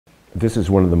This is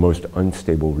one of the most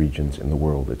unstable regions in the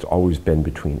world. It's always been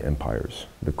between empires.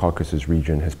 The Caucasus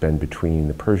region has been between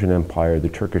the Persian Empire, the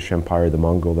Turkish Empire, the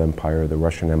Mongol Empire, the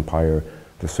Russian Empire,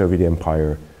 the Soviet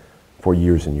Empire, for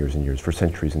years and years and years, for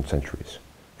centuries and centuries,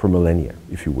 for millennia,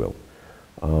 if you will.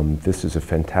 This is a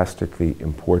fantastically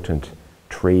important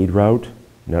trade route,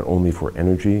 not only for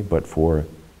energy, but for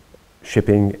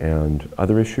shipping and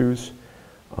other issues.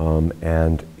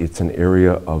 And it's an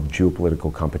area of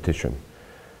geopolitical competition.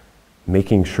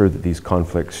 Making sure that these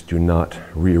conflicts do not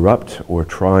re-erupt, or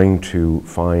trying to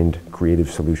find creative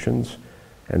solutions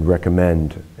and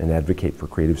recommend and advocate for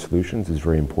creative solutions, is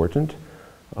very important,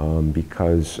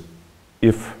 because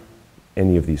if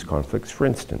any of these conflicts, for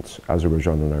instance,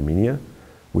 Azerbaijan and Armenia,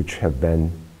 which have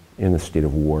been in a state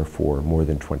of war for more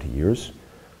than 20 years,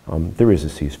 there is a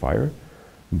ceasefire,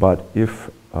 but if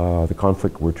the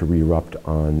conflict were to re-erupt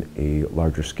on a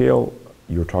larger scale,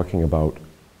 you're talking about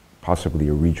possibly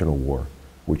a regional war,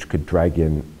 which could drag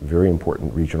in very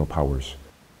important regional powers.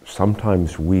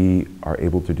 Sometimes we are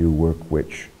able to do work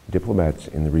which diplomats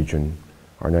in the region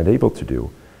are not able to do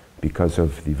because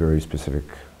of the very specific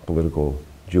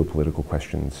geopolitical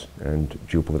questions and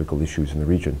geopolitical issues in the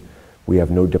region. We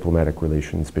have no diplomatic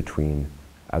relations between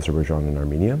Azerbaijan and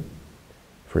Armenia,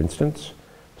 for instance.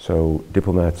 So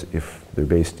diplomats, if they're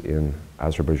based in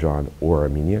Azerbaijan or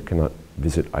Armenia, cannot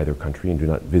visit either country and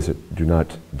do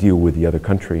not deal with the other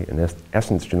country, in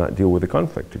essence do not deal with the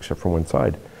conflict except for one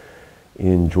side.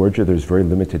 In Georgia, there's very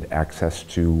limited access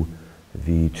to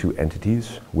the two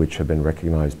entities which have been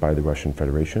recognized by the Russian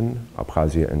Federation,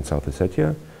 Abkhazia and South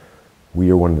Ossetia. We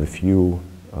are one of the few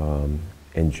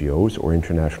NGOs or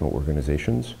international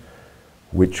organizations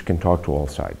which can talk to all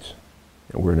sides.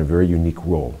 And we're in a very unique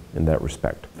role in that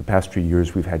respect. The past few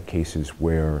years we've had cases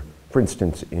where, for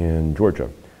instance, in Georgia,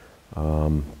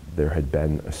 there had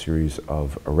been a series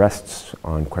of arrests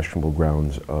on questionable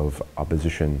grounds of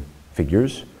opposition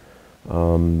figures.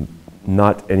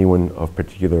 Not anyone of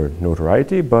particular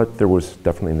notoriety, but there was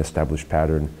definitely an established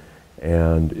pattern,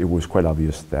 and it was quite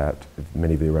obvious that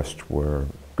many of the arrests were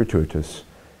gratuitous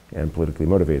and politically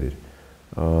motivated.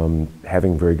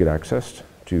 Having very good access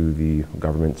to the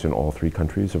governments in all three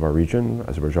countries of our region,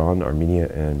 Azerbaijan, Armenia,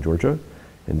 and Georgia.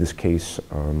 In this case,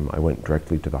 I went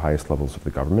directly to the highest levels of the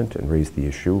government and raised the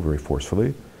issue very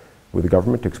forcefully with the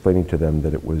government, explaining to them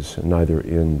that it was neither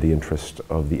in the interest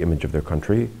of the image of their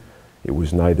country, it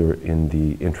was neither in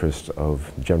the interest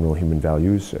of general human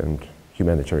values and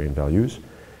humanitarian values,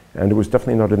 and it was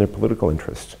definitely not in their political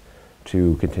interest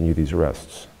to continue these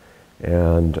arrests.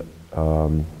 And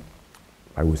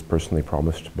I was personally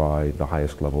promised by the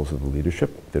highest levels of the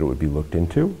leadership that it would be looked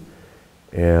into,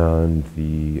 and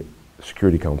the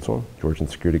Security Council, Georgian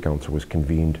Security Council, was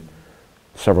convened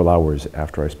several hours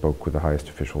after I spoke with the highest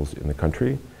officials in the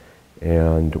country,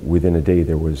 and within a day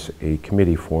there was a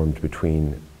committee formed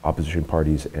between opposition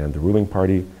parties and the ruling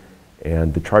party,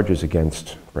 and the charges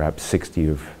against perhaps 60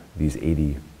 of these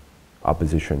 80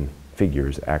 opposition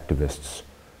figures, activists,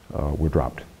 were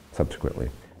dropped subsequently.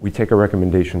 We take our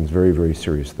recommendations very, very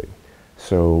seriously.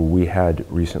 So we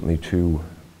had recently two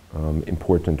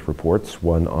important reports,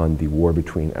 one on the war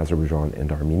between Azerbaijan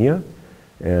and Armenia,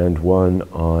 and one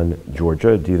on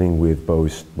Georgia, dealing with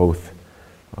both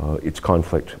its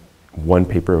conflict, one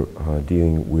paper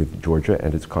dealing with Georgia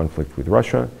and its conflict with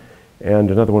Russia, and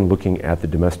another one looking at the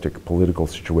domestic political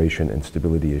situation and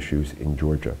stability issues in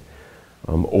Georgia.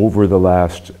 Over the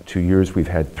last 2 years, we've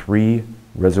had 3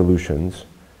 resolutions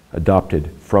adopted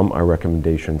from our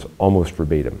recommendations almost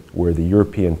verbatim, where the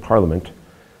European Parliament,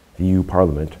 the EU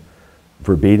Parliament,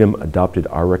 verbatim adopted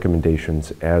our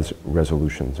recommendations as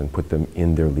resolutions and put them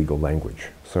in their legal language.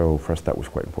 So for us that was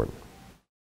quite important.